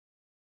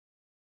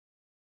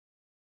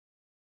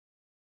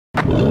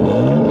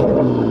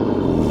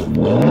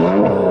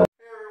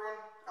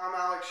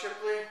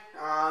Shipley.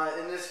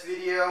 In this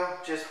video,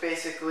 just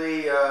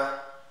basically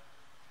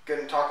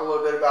gonna talk a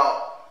little bit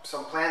about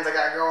some plans I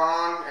got going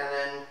on, and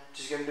then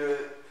just gonna do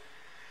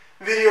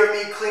a video of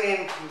me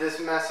cleaning this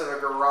mess of a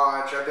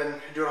garage. I've been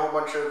doing a whole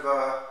bunch of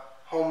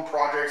home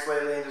projects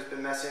lately and just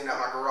been messing up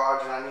my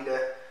garage, and I need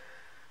to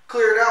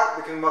clear it out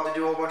because I'm about to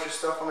do a whole bunch of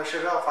stuff on the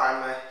Chevelle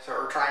finally, so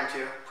we're trying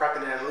to,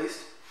 prepping it at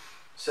least.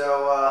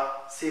 So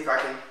see if I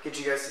can get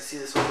you guys to see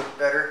this a little bit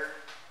better.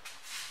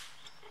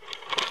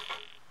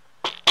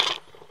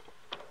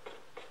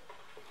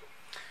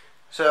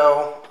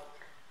 So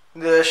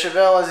the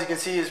Chevelle, as you can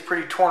see, is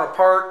pretty torn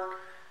apart.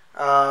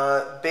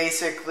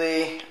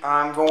 Basically,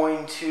 I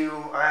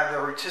have the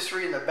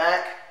rotisserie in the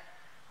back.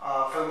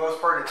 For the most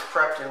part, it's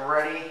prepped and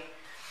ready.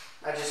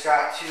 I just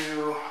got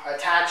to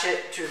attach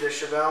it to the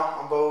Chevelle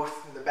on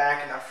both the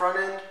back and the front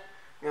end.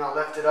 I'm going to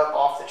lift it up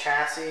off the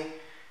chassis,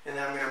 and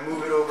then I'm going to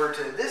move it over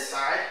to this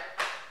side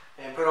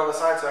and put it on the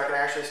side so I can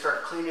actually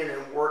start cleaning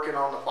and working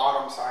on the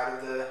bottom side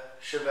of the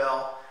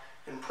Chevelle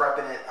and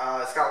prepping it.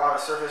 It's got a lot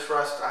of surface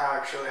rust. I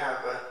actually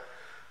have a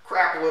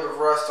crap load of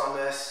rust on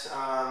this.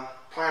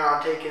 Plan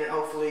on taking it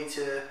hopefully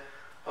to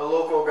a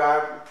local guy,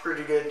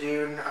 pretty good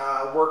dude,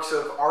 Works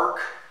of Arc,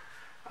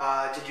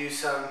 to do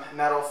some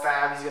metal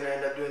fab. He's going to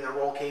end up doing the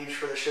roll cage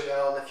for the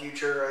Chevelle in the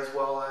future, as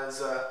well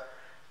as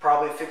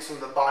probably fix some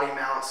of the body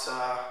mounts.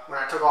 When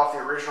I took off the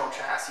original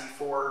chassis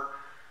for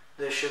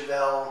the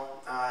Chevelle,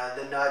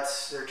 the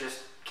nuts, they're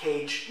just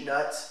caged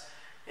nuts,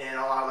 and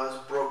a lot of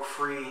those broke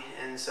free,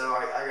 and so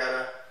I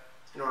gotta,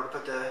 in order to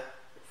put the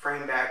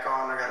frame back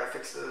on, I gotta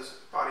fix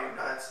those body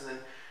nuts and then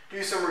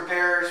do some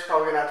repairs.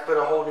 Probably gonna have to put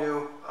a whole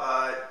new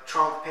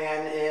trunk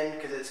pan in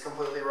because it's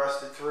completely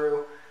rusted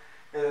through,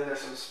 and then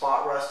there's some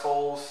spot rust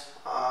holes.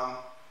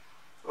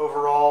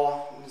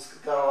 Overall, it's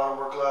got a lot of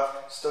work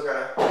left. Still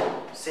gotta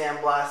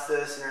sandblast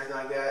this and everything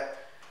like that,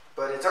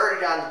 but it's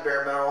already down to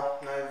bare metal,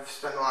 and I've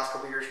spent the last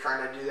couple of years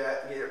trying to do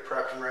that and get it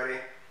prepped and ready.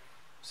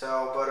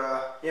 So, but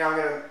yeah, I'm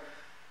gonna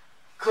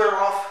clear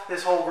off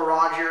this whole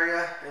garage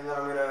area, and then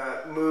I'm going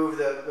to move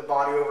the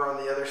body over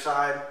on the other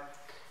side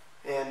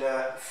and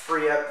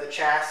free up the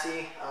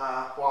chassis.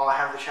 While I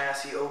have the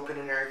chassis open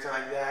and everything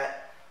like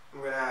that, I'm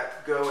going to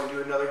go and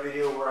do another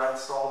video where I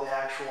install the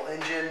actual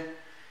engine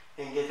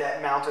and get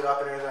that mounted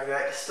up and everything like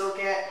that. I still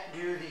can't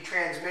do the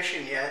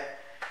transmission yet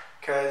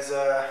because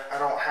I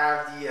don't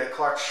have the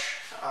clutch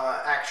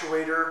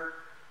actuator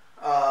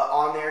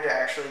on there to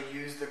actually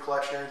use the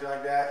clutch and everything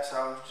like that,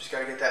 so just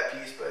got to get that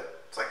piece, but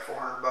it's like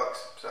 $400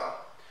 bucks, so I'm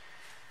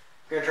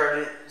gonna try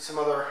to get some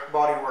other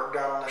body work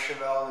done on the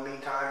Chevelle in the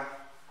meantime.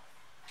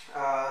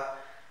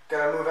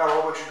 Gotta move out a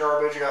whole bunch of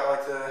garbage. I got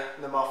like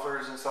the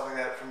mufflers and stuff like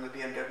that from the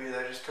BMW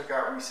that I just took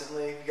out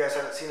recently. If you guys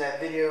haven't seen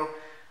that video,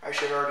 I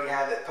should already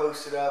have it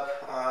posted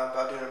up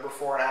about doing it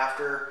before and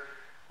after,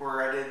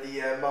 where I did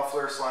the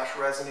muffler /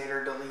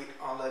 resonator delete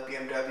on the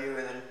BMW,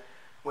 and then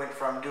went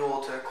from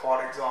dual to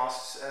quad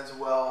exhausts as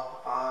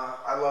well.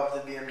 I love the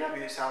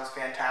BMW, it sounds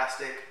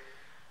fantastic.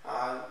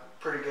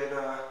 Pretty good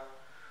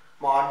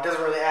mod.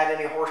 Doesn't really add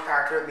any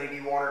horsepower to it,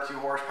 maybe 1 or 2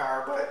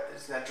 horsepower, but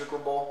it's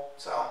negligible,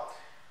 so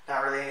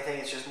not really anything.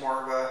 It's just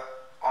more of a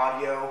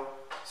audio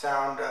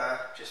sound,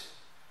 just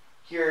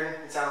hearing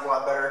it sounds a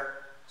lot better.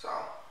 So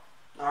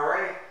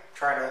alrighty,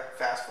 try to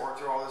fast forward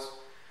through all this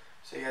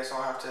so you guys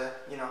don't have to,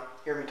 you know,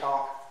 hear me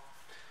talk.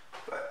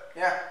 But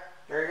yeah,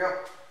 there you go.